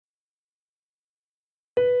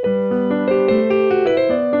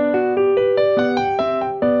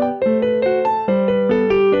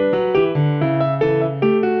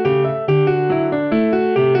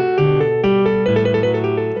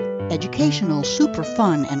channel super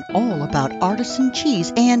fun and all about artisan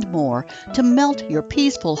cheese and more to melt your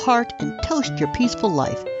peaceful heart and toast your peaceful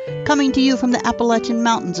life. Coming to you from the Appalachian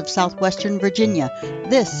Mountains of southwestern Virginia,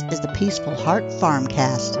 this is the Peaceful Heart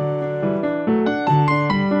FarmCast.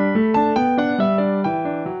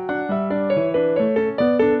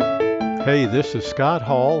 Hey, this is Scott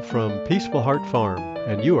Hall from Peaceful Heart Farm,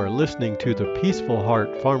 and you are listening to the Peaceful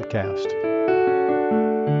Heart FarmCast.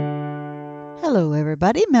 Hello,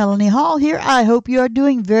 everybody. Melanie Hall here. I hope you are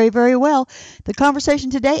doing very, very well. The conversation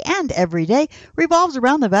today and every day revolves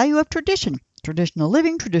around the value of tradition. Traditional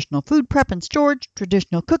living, traditional food prep and storage,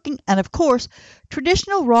 traditional cooking, and of course,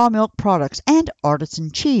 traditional raw milk products and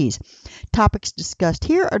artisan cheese. Topics discussed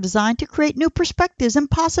here are designed to create new perspectives and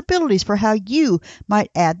possibilities for how you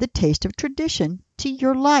might add the taste of tradition to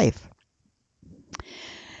your life.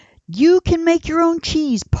 You can make your own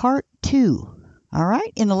cheese, part 2. All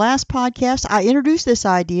right. In the last podcast, I introduced this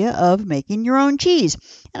idea of making your own cheese,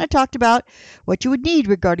 and I talked about what you would need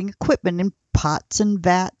regarding equipment and pots and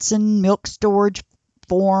vats and milk storage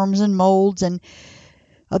forms and molds and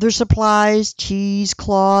other supplies, cheese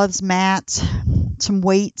cloths, mats, some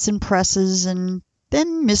weights and presses, and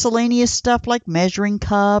then miscellaneous stuff like measuring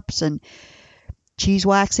cups and cheese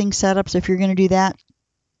waxing setups if you're going to do that.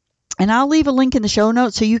 And I'll leave a link in the show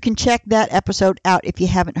notes so you can check that episode out if you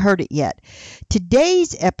haven't heard it yet.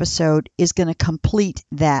 Today's episode is going to complete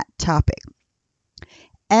that topic.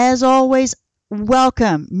 As always,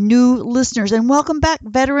 welcome new listeners and welcome back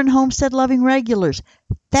veteran homestead-loving regulars.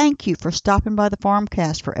 Thank you for stopping by the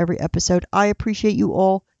FarmCast for every episode. I appreciate you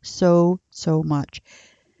all so, so much.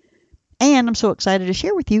 And I'm so excited to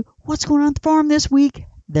share with you what's going on at the farm this week.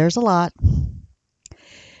 There's a lot.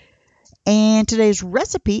 And today's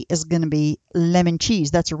recipe is going to be lemon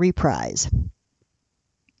cheese. That's a reprise,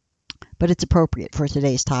 but it's appropriate for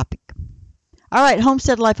today's topic. All right,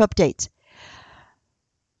 homestead life updates.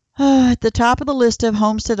 At the top of the list of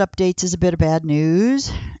homestead updates is a bit of bad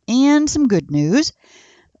news and some good news.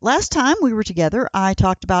 Last time we were together, I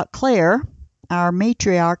talked about Claire, our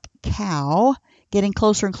matriarch cow, getting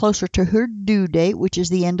closer and closer to her due date, which is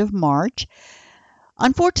the end of March.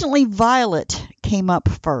 Unfortunately, Violet came up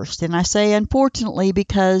first, and I say unfortunately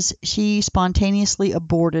because she spontaneously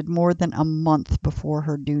aborted more than a month before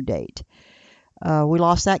her due date. We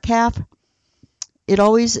lost that calf. It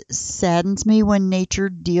always saddens me when nature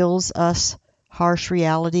deals us harsh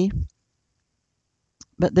reality.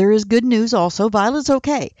 But there is good news also. Violet's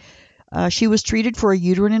okay. She was treated for a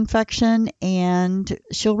uterine infection, and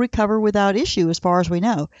she'll recover without issue as far as we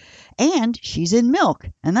know. And she's in milk,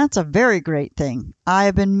 and that's a very great thing. I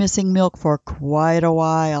have been missing milk for quite a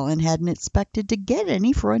while and hadn't expected to get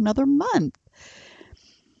any for another month.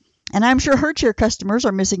 And I'm sure herd share customers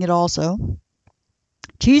are missing it also.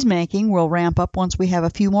 Cheesemaking will ramp up once we have a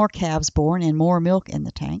few more calves born and more milk in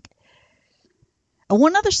the tank.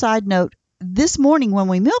 One other side note, this morning when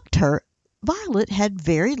we milked her, Violet had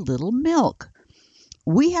very little milk.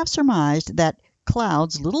 We have surmised that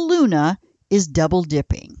Cloud's little Luna is double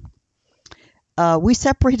dipping. We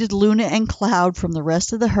separated Luna and Cloud from the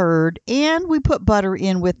rest of the herd, and we put Butter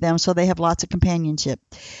in with them so they have lots of companionship.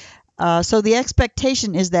 So the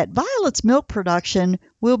expectation is that Violet's milk production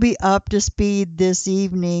will be up to speed this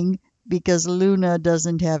evening because Luna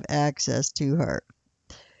doesn't have access to her.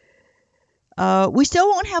 We still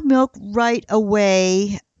won't have milk right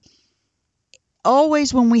away.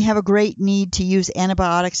 Always when we have a great need to use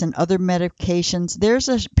antibiotics and other medications, there's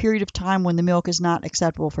a period of time when the milk is not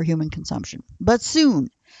acceptable for human consumption. But soon,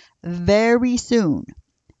 very soon,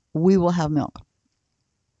 we will have milk.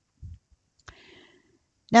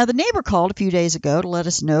 Now, the neighbor called a few days ago to let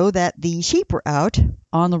us know that the sheep were out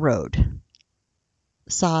on the road.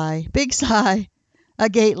 Sigh, big sigh, a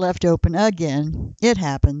gate left open again. It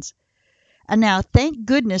happens. And now, thank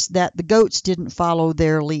goodness that the goats didn't follow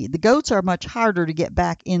their lead. The goats are much harder to get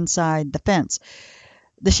back inside the fence.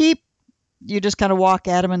 The sheep, you just kind of walk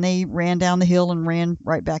at them, and they ran down the hill and ran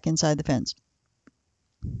right back inside the fence.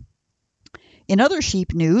 In other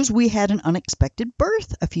sheep news, we had an unexpected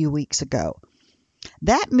birth a few weeks ago.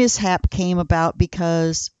 That mishap came about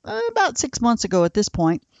because about 6 months ago at this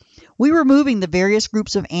point, we were moving the various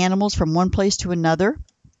groups of animals from one place to another.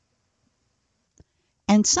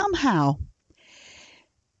 And somehow,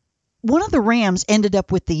 one of the rams ended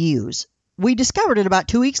up with the ewes. We discovered it about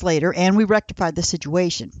 2 weeks later, and we rectified the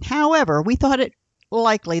situation. However, we thought it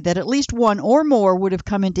likely that at least one or more would have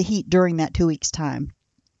come into heat during that 2 weeks' time.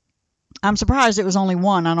 I'm surprised it was only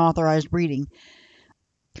one unauthorized breeding.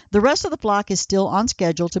 The rest of the flock is still on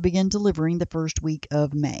schedule to begin delivering the first week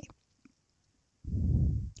of May.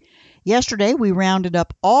 Yesterday, we rounded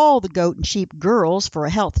up all the goat and sheep girls for a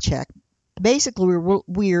health check. Basically,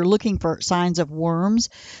 we're looking for signs of worms.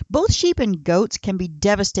 Both sheep and goats can be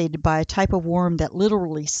devastated by a type of worm that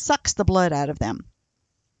literally sucks the blood out of them.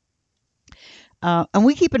 And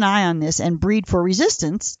we keep an eye on this and breed for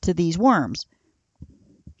resistance to these worms.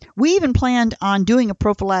 We even planned on doing a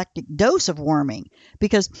prophylactic dose of worming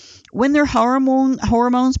because when their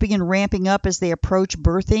hormones begin ramping up as they approach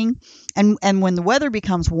birthing, and when the weather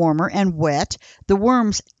becomes warmer and wet, the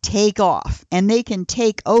worms take off and they can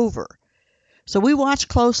take over. So we watched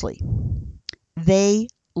closely. They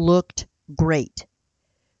looked great.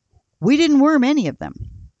 We didn't worm any of them.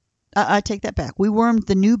 I take that back. We wormed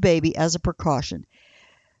the new baby as a precaution.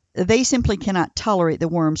 They simply cannot tolerate the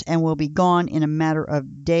worms and will be gone in a matter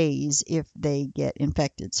of days if they get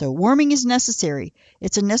infected. So worming is necessary.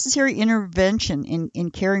 It's a necessary intervention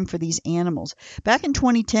in caring for these animals. Back in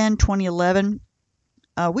 2010, 2011,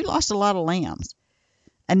 we lost a lot of lambs.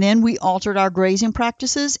 And then we altered our grazing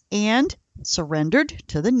practices and surrendered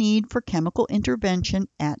to the need for chemical intervention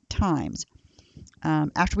at times.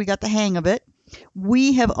 After we got the hang of it,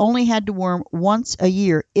 we have only had to worm once a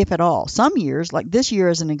year, if at all. Some years, like this year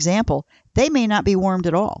as an example, they may not be wormed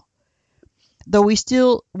at all. Though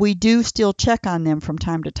we do still check on them from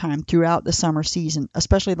time to time throughout the summer season,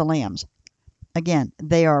 especially the lambs. Again,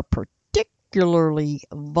 they are particularly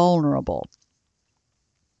vulnerable.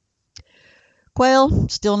 Quail,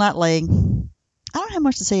 still not laying. I don't have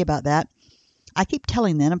much to say about that. I keep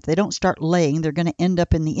telling them if they don't start laying, they're going to end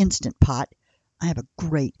up in the Instant Pot. I have a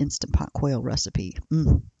great Instant Pot quail recipe.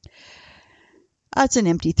 That's an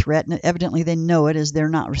empty threat, and evidently they know it as they're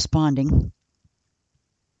not responding.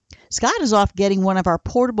 Scott is off getting one of our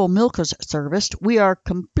portable milkers serviced. We are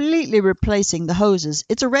completely replacing the hoses.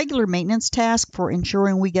 It's a regular maintenance task for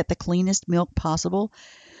ensuring we get the cleanest milk possible.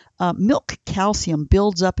 Milk calcium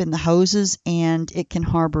builds up in the hoses, and it can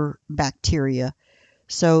harbor bacteria.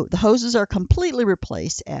 So the hoses are completely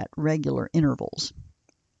replaced at regular intervals.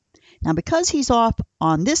 Now, because he's off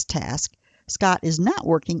on this task, Scott is not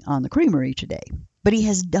working on the creamery today, but he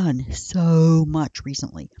has done so much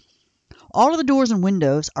recently. All of the doors and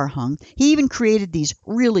windows are hung. He even created these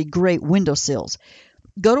really great windowsills.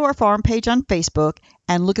 Go to our farm page on Facebook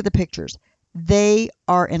and look at the pictures. They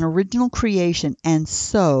are an original creation and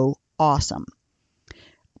so awesome.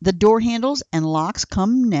 The door handles and locks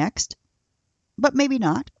come next, but maybe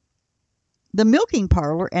not. The milking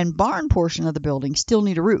parlor and barn portion of the building still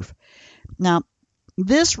need a roof. Now,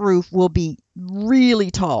 this roof will be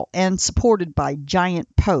really tall and supported by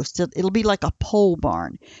giant posts. It'll be like a pole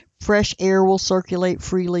barn. Fresh air will circulate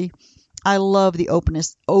freely. I love the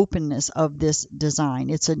openness of this design.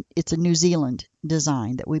 It's a New Zealand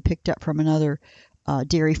design that we picked up from another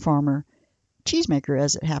dairy farmer, cheesemaker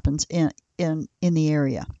as it happens, in the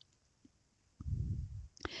area.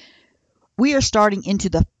 We are starting into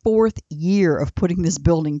the 4th year of putting this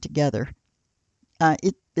building together.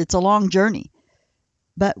 It's a long journey,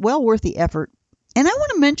 but well worth the effort. And I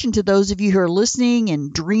want to mention to those of you who are listening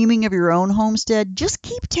and dreaming of your own homestead, just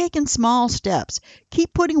keep taking small steps.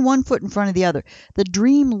 Keep putting one foot in front of the other. The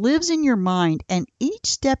dream lives in your mind, and each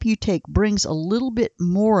step you take brings a little bit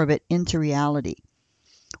more of it into reality.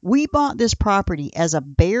 We bought this property as a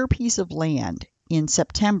bare piece of land in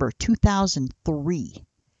September 2003.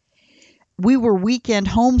 We were weekend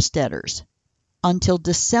homesteaders until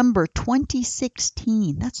December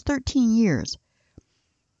 2016. That's 13 years.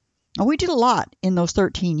 And we did a lot in those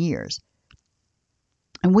 13 years.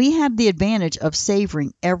 And we had the advantage of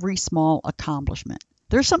savoring every small accomplishment.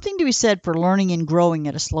 There's something to be said for learning and growing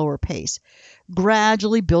at a slower pace,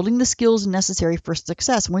 gradually building the skills necessary for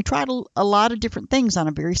success. And we tried a lot of different things on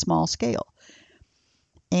a very small scale.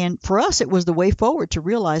 And for us, it was the way forward to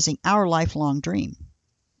realizing our lifelong dream.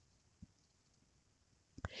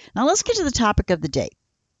 Now let's get to the topic of the day,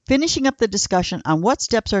 finishing up the discussion on what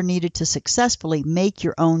steps are needed to successfully make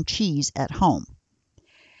your own cheese at home.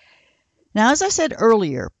 Now, as I said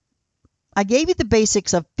earlier, I gave you the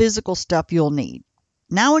basics of physical stuff you'll need.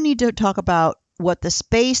 Now we need to talk about what the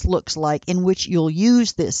space looks like in which you'll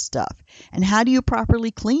use this stuff, and how do you properly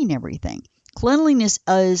clean everything. Cleanliness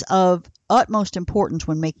is of utmost importance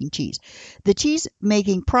when making cheese. The cheese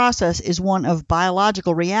making process is one of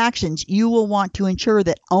biological reactions. You will want to ensure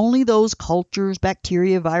that only those cultures,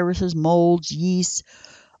 bacteria, viruses, molds, yeasts,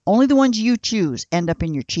 only the ones you choose end up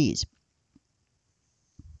in your cheese.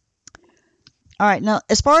 All right, now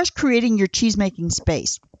as far as creating your cheese making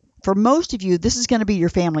space, for most of you, this is going to be your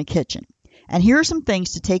family kitchen. And here are some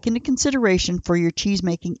things to take into consideration for your cheese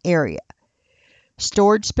making area.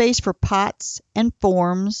 Storage space for pots and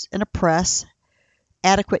forms and a press,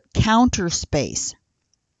 adequate counter space,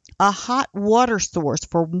 a hot water source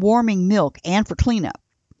for warming milk and for cleanup,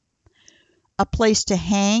 a place to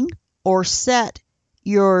hang or set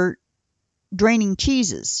your draining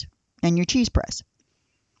cheeses and your cheese press.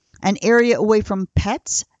 An area away from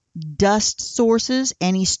pets, dust sources,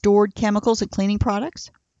 any stored chemicals and cleaning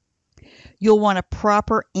products. You'll want a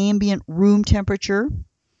proper ambient room temperature.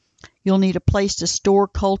 You'll need a place to store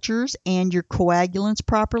cultures and your coagulants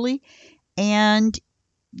properly. And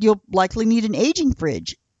you'll likely need an aging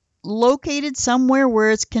fridge located somewhere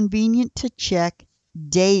where it's convenient to check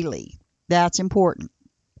daily. That's important.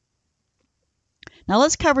 Now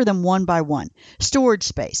let's cover them one by one. Storage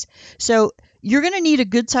space. So you're going to need a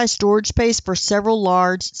good-sized storage space for several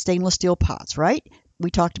large stainless steel pots, right?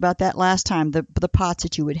 We talked about that last time, the pots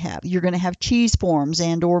that you would have. You're going to have cheese forms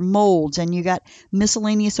and or molds, and you got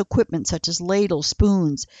miscellaneous equipment such as ladles,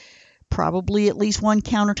 spoons, probably at least one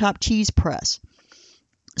countertop cheese press.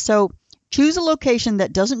 So choose a location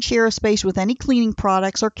that doesn't share a space with any cleaning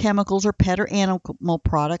products or chemicals or pet or animal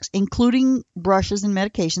products, including brushes and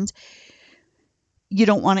medications. You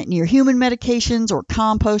don't want it near human medications or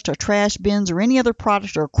compost or trash bins or any other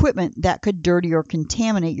product or equipment that could dirty or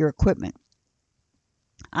contaminate your equipment.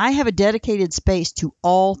 I have a dedicated space to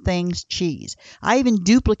all things cheese. I even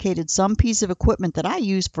duplicated some piece of equipment that I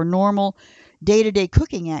use for normal day-to-day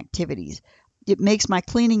cooking activities. It makes my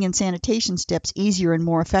cleaning and sanitation steps easier and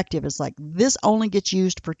more effective. It's like this only gets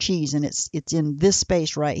used for cheese, and it's in this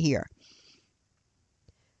space right here.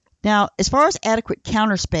 Now, as far as adequate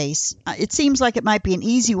counter space, it seems like it might be an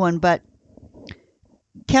easy one, but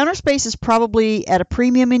counter space is probably at a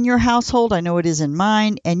premium in your household. I know it is in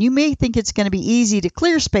mine, and you may think it's going to be easy to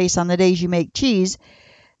clear space on the days you make cheese,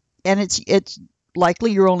 and it's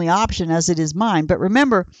likely your only option, as it is mine. But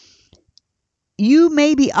remember, you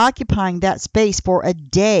may be occupying that space for a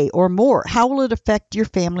day or more. How will it affect your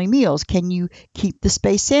family meals? Can you keep the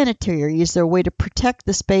space sanitary? Is there a way to protect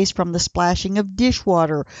the space from the splashing of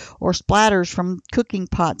dishwater or splatters from cooking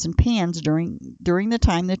pots and pans during the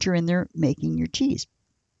time that you're in there making your cheese?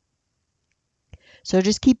 So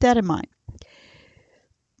just keep that in mind.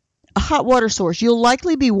 A hot water source. You'll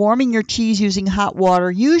likely be warming your cheese using hot water.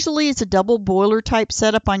 Usually it's a double boiler type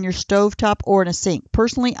setup on your stovetop or in a sink.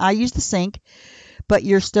 Personally, I use the sink, but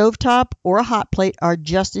your stovetop or a hot plate are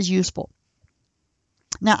just as useful.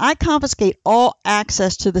 Now, I confiscate all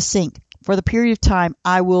access to the sink for the period of time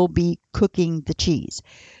I will be cooking the cheese.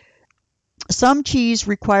 Some cheese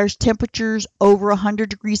requires temperatures over 100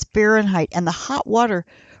 degrees Fahrenheit, and the hot water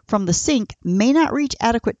from the sink may not reach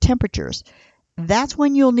adequate temperatures. That's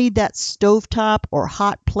when you'll need that stovetop or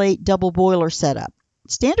hot plate double boiler setup.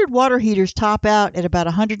 Standard water heaters top out at about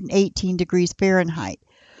 118 degrees Fahrenheit.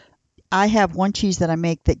 I have one cheese that I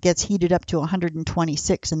make that gets heated up to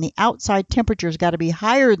 126, and the outside temperature's got to be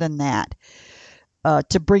higher than that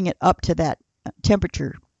to bring it up to that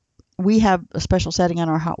temperature. We have a special setting on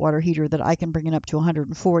our hot water heater that I can bring it up to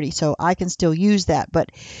 140, so I can still use that,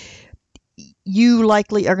 but you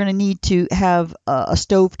likely are going to need to have a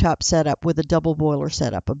stovetop setup with a double boiler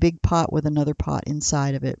setup, a big pot with another pot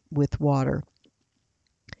inside of it with water.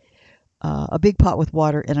 A big pot with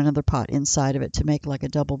water and another pot inside of it to make like a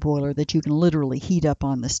double boiler that you can literally heat up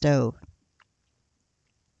on the stove.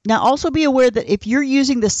 Now also be aware that if you're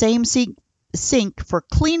using the same sink for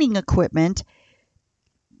cleaning equipment,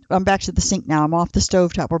 I'm back to the sink now. I'm off the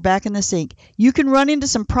stovetop. We're back in the sink. You can run into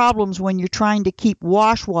some problems when you're trying to keep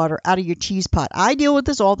wash water out of your cheese pot. I deal with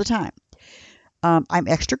this all the time. I'm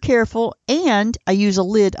extra careful, and I use a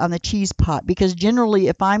lid on the cheese pot because generally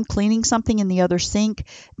if I'm cleaning something in the other sink,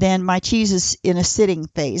 then my cheese is in a sitting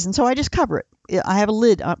phase, and so I just cover it. I have a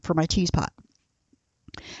lid up for my cheese pot.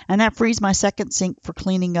 And that frees my second sink for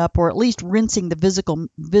cleaning up or at least rinsing the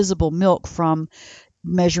visible milk from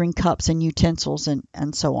measuring cups and utensils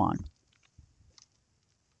and so on.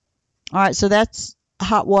 All right, so that's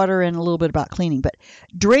hot water and a little bit about cleaning. But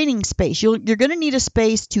draining space, you're going to need a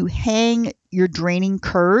space to hang your draining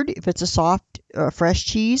curd if it's a soft, fresh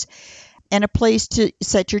cheese, and a place to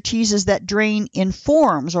set your cheeses that drain in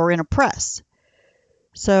forms or in a press.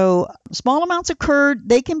 So small amounts of curd,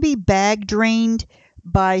 they can be bag drained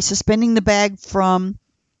by suspending the bag from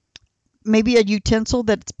maybe a utensil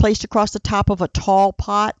that's placed across the top of a tall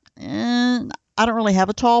pot. And I don't really have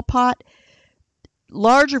a tall pot.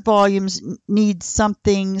 Larger volumes need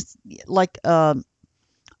something like a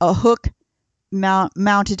hook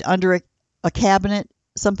mounted under a cabinet,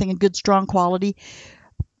 something in good strong quality.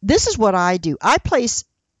 This is what I do.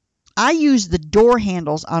 I use the door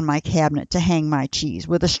handles on my cabinet to hang my cheese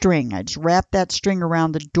with a string. I just wrap that string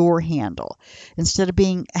around the door handle instead of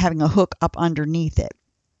having a hook up underneath it.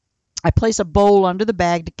 I place a bowl under the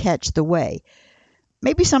bag to catch the way.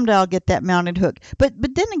 maybe someday I'll get that mounted hook. But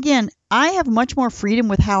then again, I have much more freedom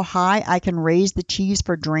with how high I can raise the cheese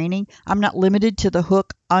for draining. I'm not limited to the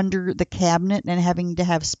hook under the cabinet and having to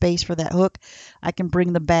have space for that hook. I can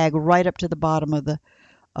bring the bag right up to the bottom of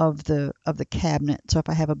the cabinet. So if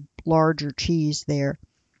I have a larger cheese there.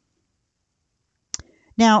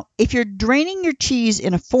 Now, if you're draining your cheese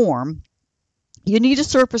in a form, you need a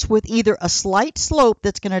surface with either a slight slope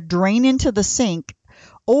that's going to drain into the sink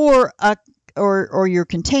or your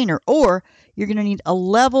container, or you're going to need a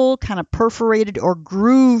level, kind of perforated or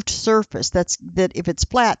grooved surface that if it's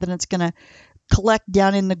flat, then it's going to collect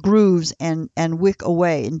down in the grooves and wick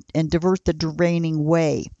away and divert the draining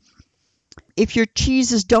way. If your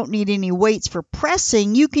cheeses don't need any weights for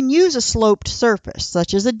pressing, you can use a sloped surface,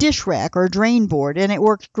 such as a dish rack or a drain board, and it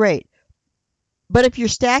works great. But if you're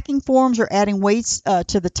stacking forms or adding weights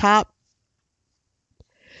to the top,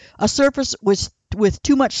 a surface with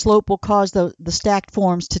too much slope will cause the stacked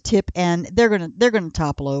forms to tip, and they're gonna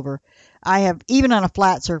topple over. Even on a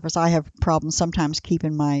flat surface, I have problems sometimes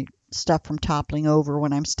keeping my stuff from toppling over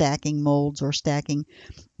when I'm stacking molds or stacking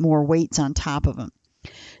more weights on top of them.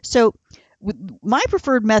 So my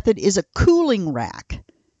preferred method is a cooling rack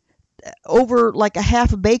over like a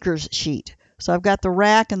half a baker's sheet. So I've got the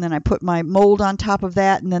rack, and then I put my mold on top of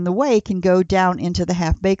that, and then the whey can go down into the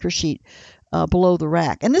half baker sheet below the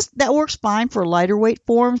rack. And that works fine for lighter weight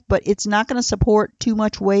forms, but it's not going to support too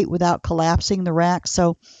much weight without collapsing the rack.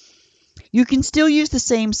 So you can still use the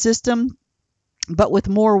same system, but with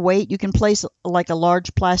more weight. You can place like a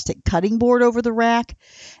large plastic cutting board over the rack,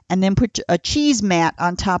 and then put a cheese mat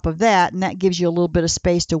on top of that, and that gives you a little bit of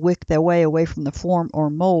space to wick the whey away from the form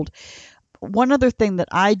or mold. One other thing that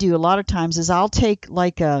I do a lot of times is I'll take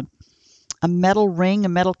like a metal ring, a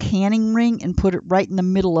metal canning ring, and put it right in the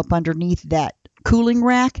middle up underneath that cooling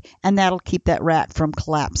rack, and that'll keep that rack from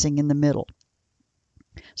collapsing in the middle.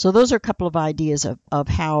 So those are a couple of ideas of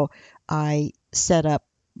how I set up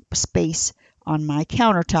space on my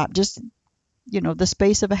countertop. Just, the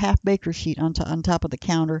space of a half baker sheet on top of the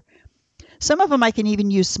counter. Some of them I can even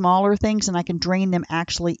use smaller things, and I can drain them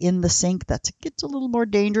actually in the sink. It gets a little more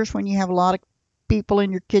dangerous when you have a lot of people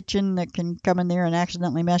in your kitchen that can come in there and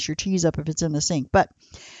accidentally mess your cheese up if it's in the sink. But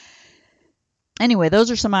anyway, those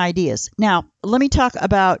are some ideas. Now, let me talk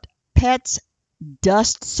about pets,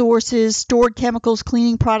 dust sources, stored chemicals,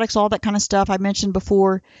 cleaning products, all that kind of stuff I mentioned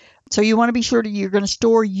before. So you want to be sure that you're going to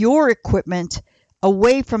store your equipment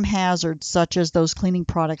away from hazards such as those cleaning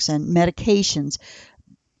products and medications.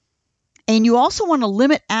 And you also want to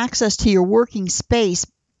limit access to your working space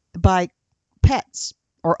by pets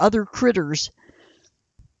or other critters.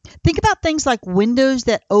 Think about things like windows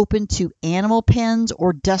that open to animal pens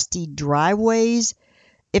or dusty driveways.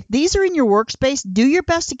 If these are in your workspace, do your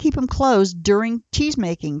best to keep them closed during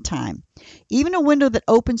cheesemaking time. Even a window that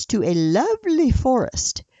opens to a lovely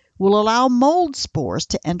forest will allow mold spores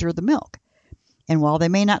to enter the milk. And while they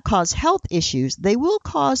may not cause health issues, they will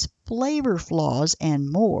cause flavor flaws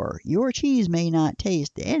and more. Your cheese may not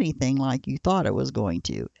taste anything like you thought it was going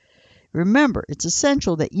to. Remember, it's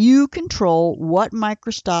essential that you control what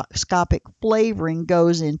microscopic flavoring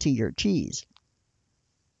goes into your cheese.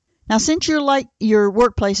 Now, since your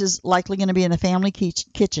workplace is likely going to be in the family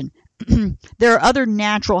kitchen, there are other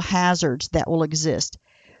natural hazards that will exist.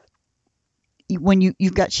 When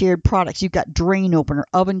you've got shared products, you've got drain opener,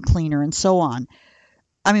 oven cleaner, and so on.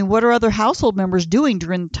 I mean, what are other household members doing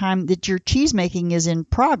during the time that your cheese making is in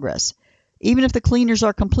progress? Even if the cleaners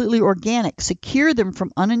are completely organic, secure them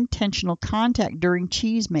from unintentional contact during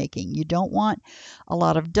cheese making. You don't want a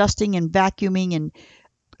lot of dusting and vacuuming and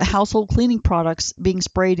household cleaning products being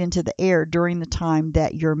sprayed into the air during the time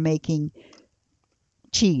that you're making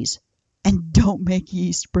cheese. And don't make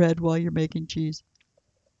yeast bread while you're making cheese.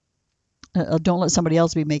 Don't let somebody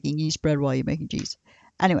else be making yeast bread while you're making cheese.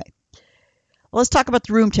 Anyway, let's talk about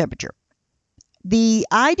the room temperature. The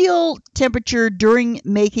ideal temperature during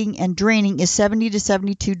making and draining is 70 to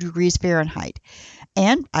 72 degrees Fahrenheit.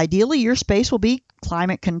 And ideally, your space will be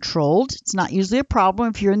climate controlled. It's not usually a problem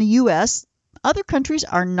if you're in the U.S. Other countries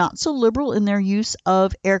are not so liberal in their use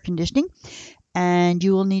of air conditioning, and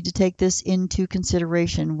you will need to take this into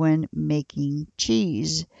consideration when making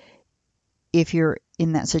cheese if you're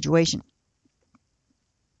in that situation.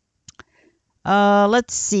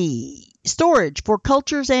 Let's see. Storage for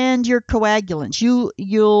cultures and your coagulants.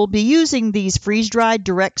 You'll be using these freeze-dried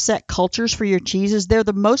direct set cultures for your cheeses. They're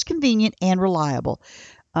the most convenient and reliable.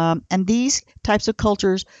 And these types of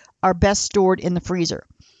cultures are best stored in the freezer.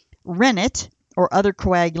 Rennet or other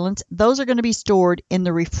coagulants, those are going to be stored in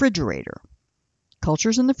the refrigerator.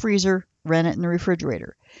 Cultures in the freezer, rennet in the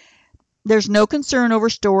refrigerator. There's no concern over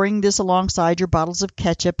storing this alongside your bottles of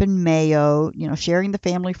ketchup and mayo. Sharing the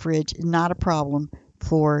family fridge is not a problem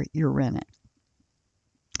for your rennet.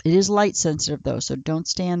 It is light sensitive though, so don't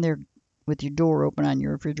stand there with your door open on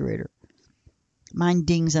your refrigerator. Mine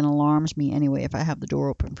dings and alarms me anyway if I have the door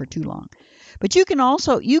open for too long. But you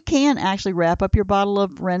can actually wrap up your bottle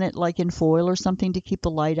of rennet like in foil or something to keep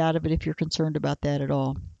the light out of it if you're concerned about that at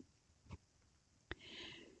all.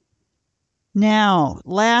 Now,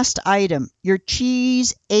 last item, your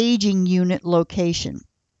cheese aging unit location.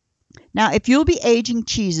 Now, if you'll be aging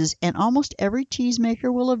cheeses, and almost every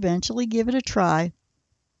cheesemaker will eventually give it a try,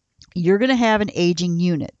 you're going to have an aging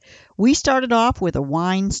unit. We started off with a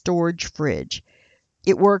wine storage fridge.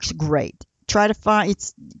 It works great. Try to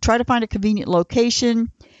find a convenient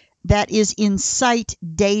location that is in sight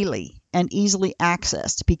daily and easily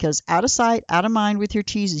accessed, because out of sight, out of mind with your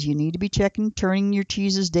cheeses. You need to be turning your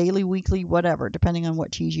cheeses daily, weekly, whatever, depending on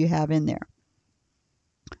what cheese you have in there.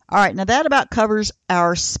 All right, now that about covers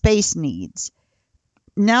our space needs.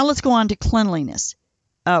 Now let's go on to cleanliness.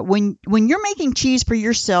 When you're making cheese for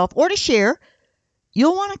yourself or to share,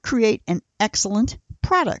 you'll want to create an excellent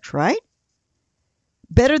product, right?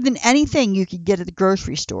 Better than anything you could get at the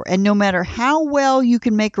grocery store. And no matter how well you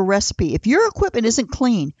can make a recipe, if your equipment isn't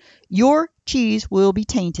clean, your cheese will be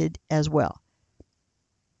tainted as well.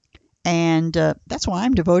 And that's why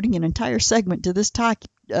I'm devoting an entire segment to this topic.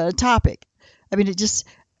 I mean,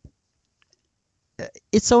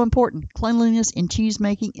 it's so important. Cleanliness in cheese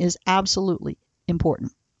making is absolutely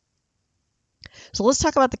important. So let's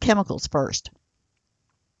talk about the chemicals first.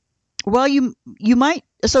 Well, you might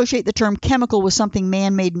associate the term chemical with something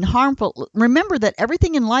man-made and harmful. Remember that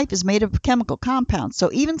everything in life is made of chemical compounds. So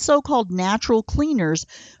even so-called natural cleaners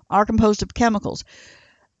are composed of chemicals.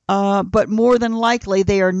 But more than likely,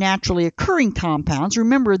 they are naturally occurring compounds.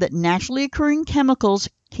 Remember that naturally occurring chemicals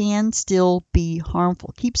can still be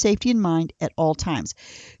harmful. Keep safety in mind at all times.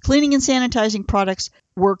 Cleaning and sanitizing products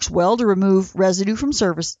works well to remove residue from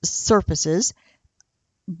surfaces.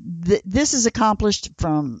 This is accomplished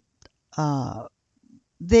from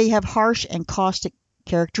they have harsh and caustic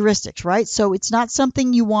characteristics, right? So it's not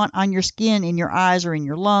something you want on your skin, in your eyes, or in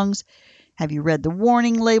your lungs. Have you read the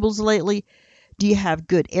warning labels lately? Do you have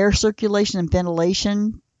good air circulation and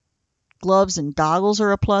ventilation? Gloves and goggles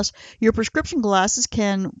are a plus. Your prescription glasses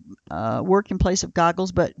can work in place of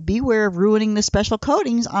goggles, but beware of ruining the special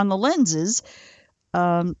coatings on the lenses.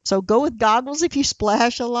 So go with goggles if you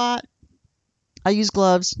splash a lot. I use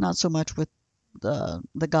gloves, not so much with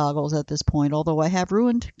the goggles at this point, although I have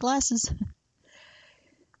ruined glasses.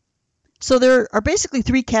 So there are basically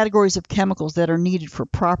three categories of chemicals that are needed for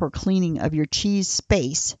proper cleaning of your cheese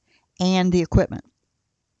space and the equipment.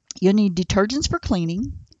 You'll need detergents for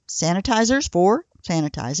cleaning, sanitizers for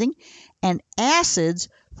sanitizing, and acids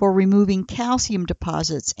for removing calcium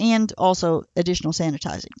deposits and also additional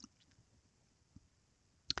sanitizing.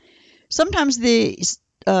 Sometimes the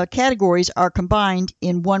categories are combined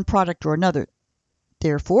in one product or another.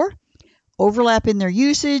 Therefore, overlap in their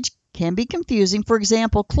usage can be confusing. For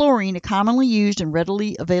example, chlorine, a commonly used and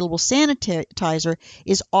readily available sanitizer,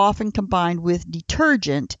 is often combined with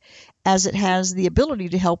detergent as it has the ability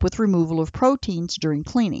to help with removal of proteins during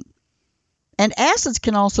cleaning. And acids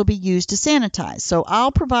can also be used to sanitize. So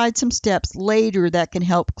I'll provide some steps later that can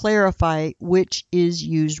help clarify which is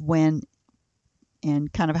used when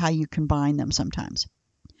and kind of how you combine them sometimes.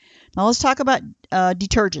 Now let's talk about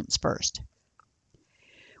detergents first.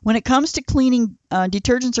 When it comes to cleaning,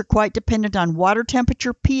 detergents are quite dependent on water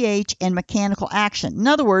temperature, pH, and mechanical action. In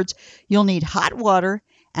other words, you'll need hot water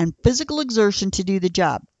and physical exertion to do the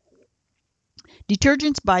job.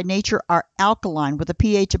 Detergents by nature are alkaline with a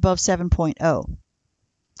pH above 7.0.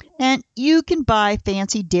 And you can buy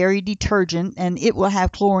fancy dairy detergent and it will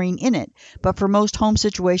have chlorine in it. But for most home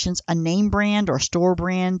situations, a name brand or store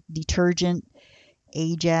brand detergent,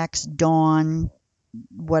 Ajax, Dawn,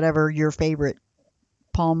 whatever your favorite,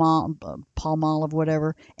 Palmolive,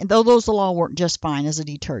 whatever. And those will all work just fine as a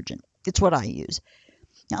detergent. It's what I use.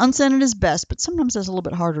 Now, unscented is best, but sometimes that's a little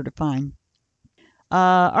bit harder to find.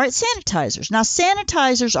 All right, sanitizers. Now,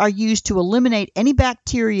 sanitizers are used to eliminate any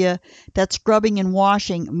bacteria that scrubbing and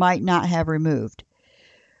washing might not have removed.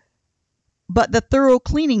 But the thorough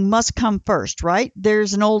cleaning must come first, right?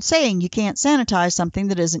 There's an old saying, you can't sanitize something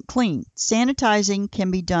that isn't clean. Sanitizing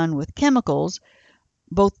can be done with chemicals,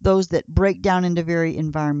 both those that break down into very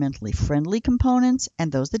environmentally friendly components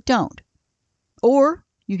and those that don't. Or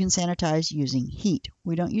you can sanitize using heat.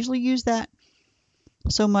 We don't usually use that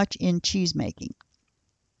so much in cheese making.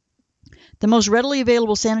 The most readily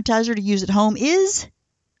available sanitizer to use at home is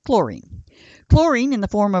chlorine. Chlorine in the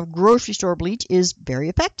form of grocery store bleach is very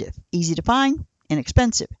effective, easy to find,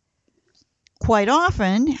 inexpensive. Quite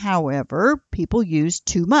often, however, people use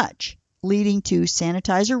too much, leading to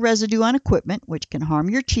sanitizer residue on equipment, which can harm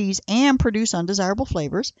your cheese and produce undesirable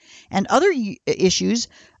flavors. And other issues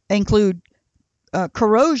include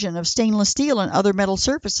corrosion of stainless steel and other metal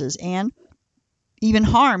surfaces, and even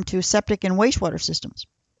harm to septic and wastewater systems.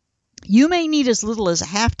 You may need as little as a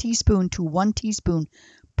half teaspoon to 1 teaspoon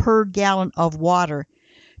per gallon of water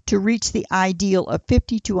to reach the ideal of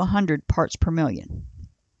 50 to 100 parts per million.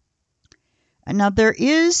 Now, there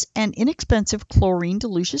is an inexpensive chlorine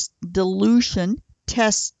dilution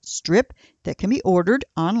test strip that can be ordered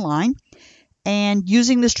online, and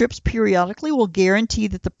using the strips periodically will guarantee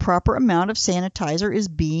that the proper amount of sanitizer is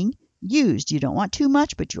being used. You don't want too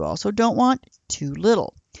much, but you also don't want too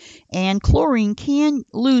little. And chlorine can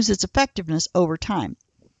lose its effectiveness over time.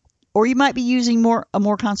 Or you might be using a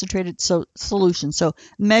more concentrated solution, so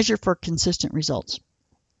measure for consistent results.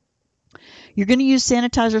 You're going to use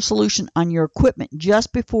sanitizer solution on your equipment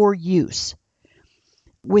just before use.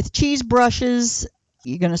 With cheese brushes,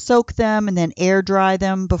 you're going to soak them and then air dry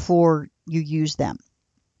them before you use them.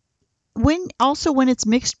 When it's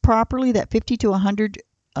mixed properly, that 50 to 100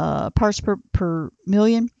 parts per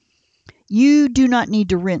million, you do not need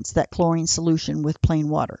to rinse that chlorine solution with plain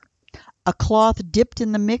water. A cloth dipped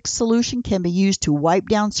in the mixed solution can be used to wipe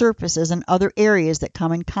down surfaces and other areas that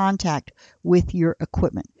come in contact with your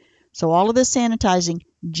equipment. So all of this sanitizing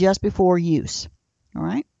just before use. All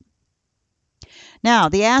right. Now,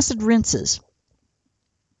 the acid rinses.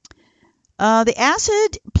 The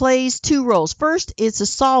acid plays two roles. First, it's a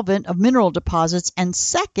solvent of mineral deposits, and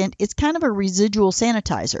second, it's kind of a residual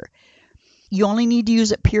sanitizer. You only need to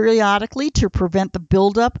use it periodically to prevent the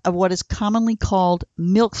buildup of what is commonly called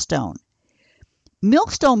milkstone.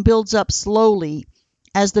 Milkstone builds up slowly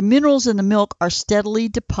as the minerals in the milk are steadily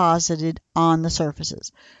deposited on the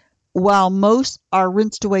surfaces. While most are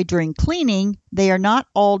rinsed away during cleaning, they are not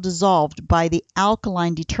all dissolved by the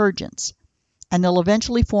alkaline detergents, and they'll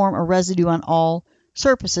eventually form a residue on all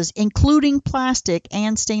surfaces, including plastic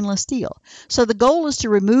and stainless steel. So the goal is to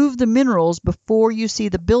remove the minerals before you see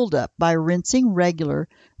the buildup by rinsing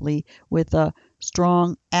regularly with a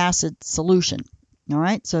strong acid solution. All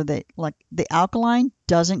right, so the alkaline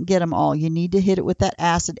doesn't get them all. You need to hit it with that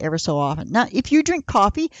acid ever so often. Now, if you drink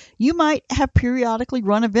coffee, you might have periodically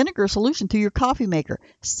run a vinegar solution through your coffee maker.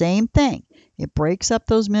 Same thing. It breaks up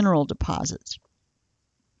those mineral deposits.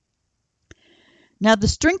 Now, the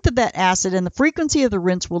strength of that acid and the frequency of the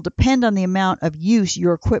rinse will depend on the amount of use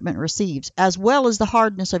your equipment receives, as well as the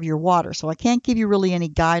hardness of your water. So I can't give you really any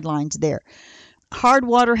guidelines there. Hard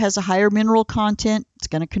water has a higher mineral content. It's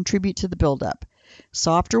going to contribute to the buildup.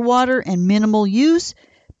 Softer water and minimal use,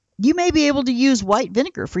 you may be able to use white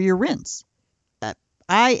vinegar for your rinse.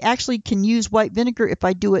 I actually can use white vinegar if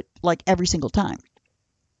I do it like every single time.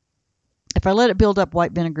 If I let it build up,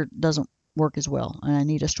 white vinegar doesn't work as well, and I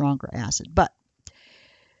need a stronger acid. But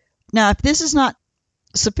now, if this is not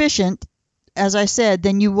sufficient, as I said,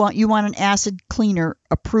 then you want an acid cleaner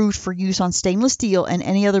approved for use on stainless steel and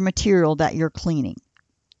any other material that you're cleaning.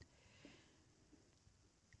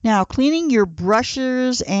 Now, cleaning your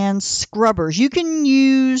brushes and scrubbers. You can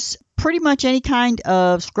use pretty much any kind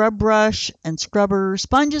of scrub brush and scrubber.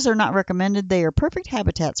 Sponges are not recommended. They are perfect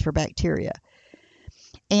habitats for bacteria.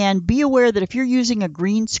 And be aware that if you're using a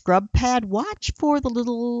green scrub pad, watch for the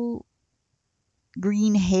little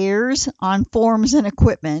green hairs on forms and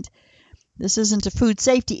equipment. This isn't a food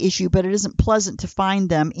safety issue, but it isn't pleasant to find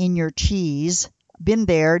them in your cheese. Been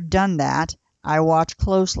there, done that. I watch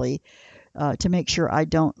closely to make sure I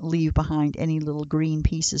don't leave behind any little green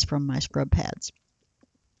pieces from my scrub pads.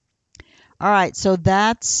 All right, so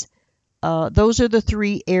those are the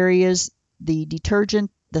three areas: the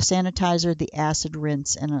detergent, the sanitizer, the acid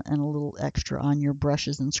rinse, and a little extra on your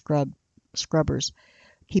brushes and scrubbers,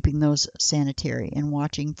 keeping those sanitary and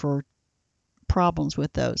watching for problems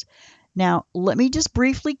with those. Now, let me just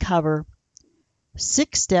briefly cover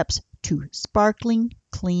 6 steps to sparkling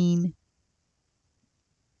clean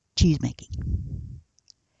cheese making.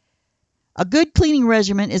 A good cleaning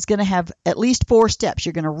regimen is going to have at least 4 steps.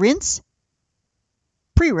 You're going to rinse,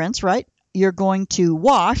 pre-rinse, right? You're going to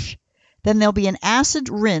wash, then there'll be an acid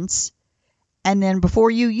rinse, and then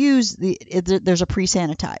before you use there's a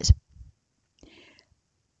pre-sanitize.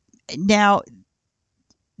 Now,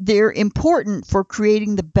 they're important for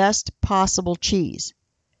creating the best possible cheese.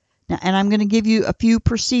 Now, and I'm going to give you a few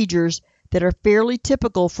procedures that are fairly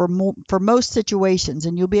typical for most situations,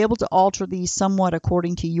 and you'll be able to alter these somewhat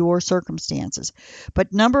according to your circumstances.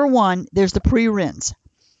 But number 1, there's the pre-rinse.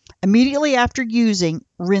 Immediately after using,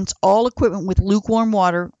 rinse all equipment with lukewarm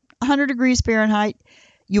water, 100 degrees Fahrenheit.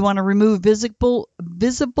 You want to remove visible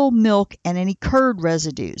milk and any curd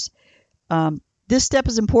residues. This step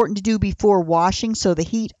is important to do before washing so the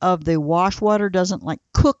heat of the wash water doesn't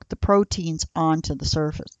cook the proteins onto the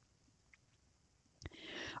surface.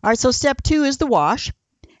 All right, so step 2 is the wash.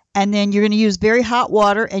 And then you're going to use very hot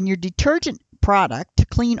water and your detergent product to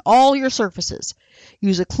clean all your surfaces.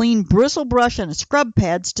 Use a clean bristle brush and a scrub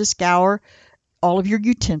pads to scour all of your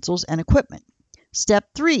utensils and equipment. Step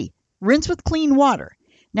 3, rinse with clean water.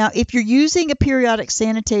 Now, if you're using a periodic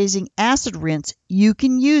sanitizing acid rinse, you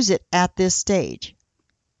can use it at this stage.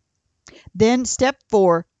 Then step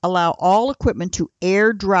 4, allow all equipment to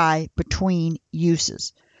air dry between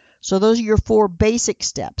uses. So those are your 4 basic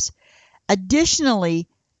steps. Additionally,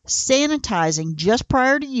 sanitizing just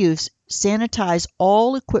prior to use, sanitize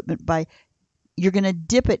all equipment you're going to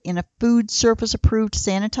dip it in a food surface approved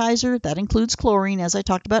sanitizer. That includes chlorine, as I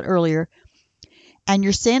talked about earlier. And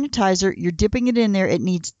your sanitizer, you're dipping it in there. It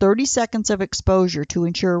needs 30 seconds of exposure to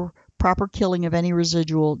ensure proper killing of any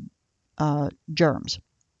residual germs.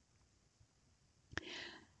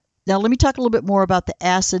 Now, let me talk a little bit more about the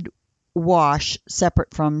acid wash,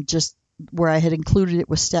 separate from just where I had included it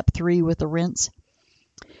with step 3 with the rinse.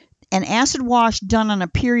 An acid wash done on a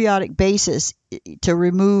periodic basis to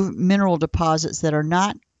remove mineral deposits that are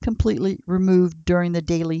not completely removed during the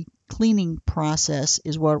daily cleaning process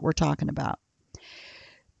is what we're talking about.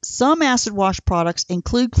 Some acid wash products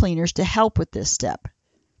include cleaners to help with this step.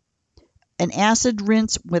 An acid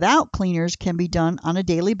rinse without cleaners can be done on a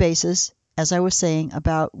daily basis, as I was saying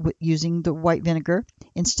about using the white vinegar,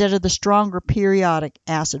 instead of the stronger periodic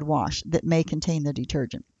acid wash that may contain the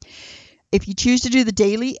detergent. If you choose to do the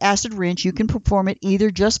daily acid rinse, you can perform it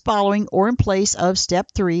either just following or in place of step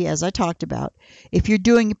 3, as I talked about. If you're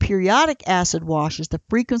doing periodic acid washes, the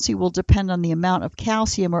frequency will depend on the amount of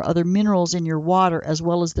calcium or other minerals in your water, as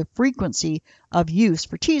well as the frequency of use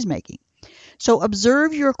for cheese making. So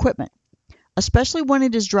observe your equipment, especially when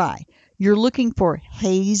it is dry. You're looking for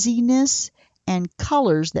haziness and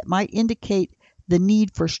colors that might indicate the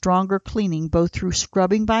need for stronger cleaning, both through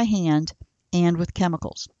scrubbing by hand and with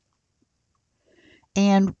chemicals.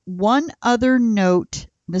 And one other note,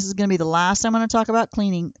 this is going to be the last I'm going to talk about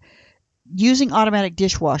cleaning, using automatic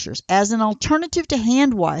dishwashers. As an alternative to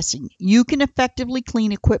hand washing, you can effectively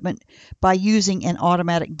clean equipment by using an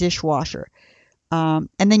automatic dishwasher. And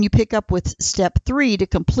then you pick up with step 3 to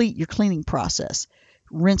complete your cleaning process.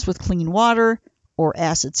 Rinse with clean water or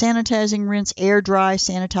acid sanitizing rinse, air dry,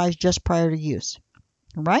 sanitize just prior to use.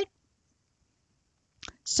 All right?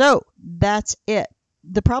 So that's it.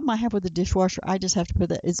 The problem I have with the dishwasher, I just have to put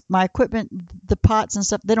that, is my equipment, the pots and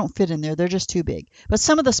stuff, they don't fit in there. They're just too big. But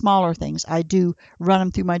some of the smaller things, I do run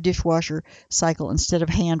them through my dishwasher cycle instead of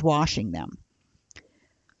hand washing them.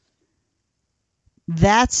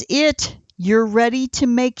 That's it. You're ready to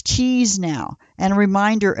make cheese now. And a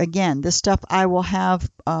reminder, again, this stuff I will have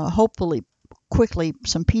hopefully quickly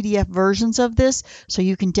some PDF versions of this so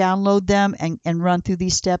you can download them and run through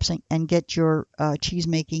these steps and get your cheese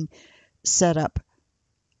making set up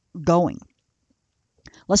going.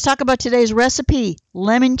 Let's talk about today's recipe,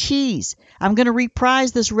 lemon cheese. I'm going to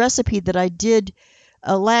reprise this recipe that I did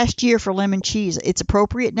last year for lemon cheese. It's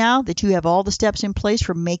appropriate now that you have all the steps in place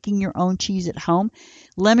for making your own cheese at home.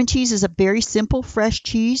 Lemon cheese is a very simple, fresh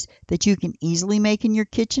cheese that you can easily make in your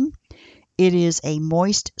kitchen. It is a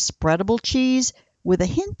moist, spreadable cheese with a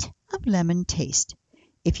hint of lemon taste.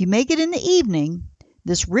 If you make it in the evening,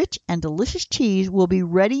 this rich and delicious cheese will be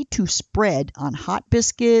ready to spread on hot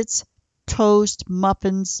biscuits, toast,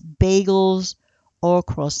 muffins, bagels, or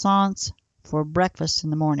croissants for breakfast in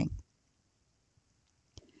the morning.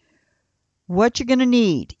 What you're going to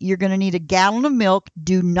need, you're going to need a gallon of milk.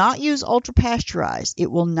 Do not use ultra-pasteurized.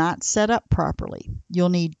 It will not set up properly. You'll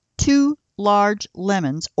need 2 large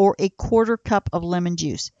lemons or a 1/4 cup of lemon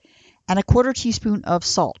juice and a 1/4 teaspoon of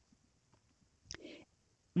salt.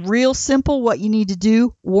 Real simple what you need to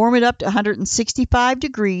do. Warm it up to 165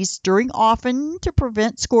 degrees, stirring often to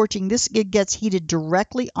prevent scorching. This gets heated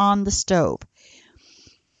directly on the stove.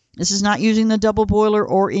 This is not using the double boiler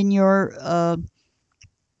or in your...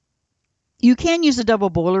 you can use a double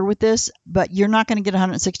boiler with this, but you're not going to get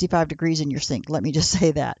 165 degrees in your sink. Let me just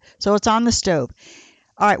say that. So it's on the stove.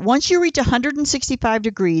 All right, once you reach 165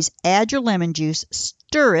 degrees, add your lemon juice,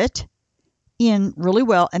 stir it in really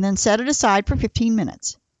well, and then set it aside for 15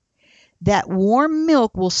 minutes. That warm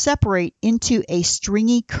milk will separate into a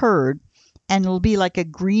stringy curd, and it'll be like a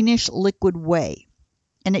greenish liquid whey.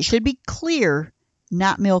 And it should be clear,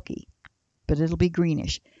 not milky, but it'll be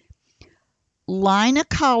greenish. Line a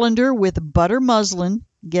colander with butter muslin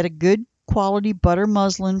Get a good quality butter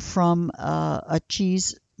muslin from a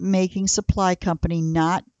cheese making supply company,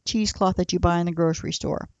 not cheesecloth that you buy in the grocery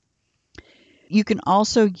store. You can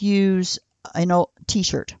also use an old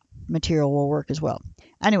t-shirt material will work as well.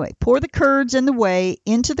 Anyway, pour the curds and the whey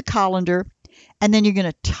into the colander, and then you're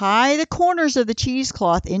going to tie the corners of the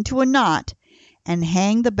cheesecloth into a knot and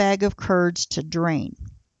hang the bag of curds to drain.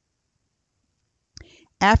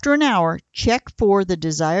 After an hour, check for the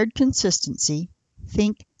desired consistency.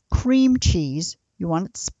 Think cream cheese. You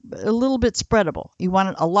want it a little bit spreadable. You want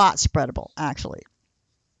it a lot spreadable, actually.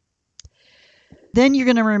 Then you're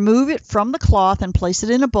going to remove it from the cloth and place it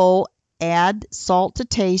in a bowl. Add salt to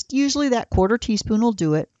taste. Usually that 1/4 teaspoon will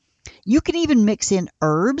do it. You can even mix in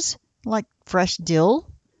herbs like fresh dill.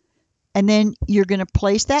 And then you're going to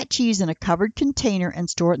place that cheese in a covered container and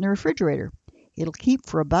store it in the refrigerator. It'll keep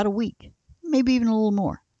for about a week, maybe even a little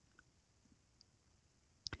more.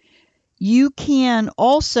 You can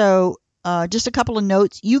also, just a couple of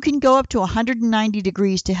notes, you can go up to 190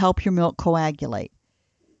 degrees to help your milk coagulate.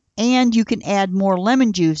 And you can add more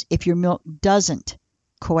lemon juice if your milk doesn't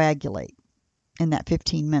coagulate in that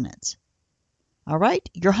 15 minutes. All right,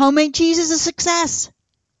 your homemade cheese is a success.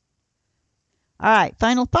 All right,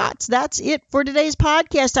 final thoughts. That's it for today's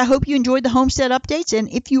podcast. I hope you enjoyed the homestead updates. And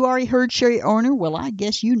if you are a herd share owner, well, I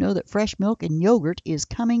guess you know that fresh milk and yogurt is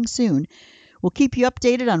coming soon. We'll keep you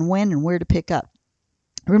updated on when and where to pick up.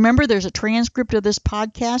 Remember, there's a transcript of this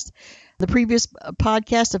podcast, the previous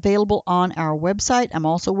podcast, available on our website. I'm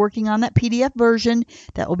also working on that PDF version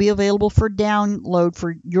that will be available for download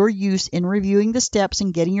for your use in reviewing the steps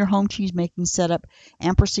and getting your home cheese making setup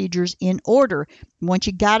and procedures in order. Once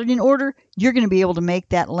you got it in order, you're going to be able to make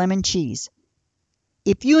that lemon cheese.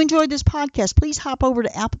 If you enjoyed this podcast, please hop over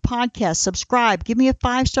to Apple Podcasts, subscribe, give me a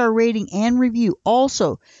 5-star rating and review.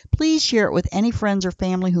 Also, please share it with any friends or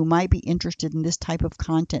family who might be interested in this type of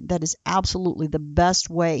content. That is absolutely the best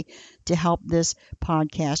way to help this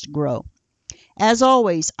podcast grow. As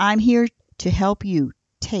always, I'm here to help you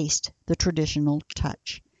taste the traditional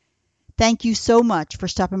touch. Thank you so much for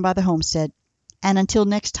stopping by the homestead. And until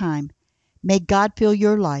next time, may God fill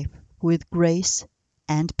your life with grace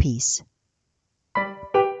and peace.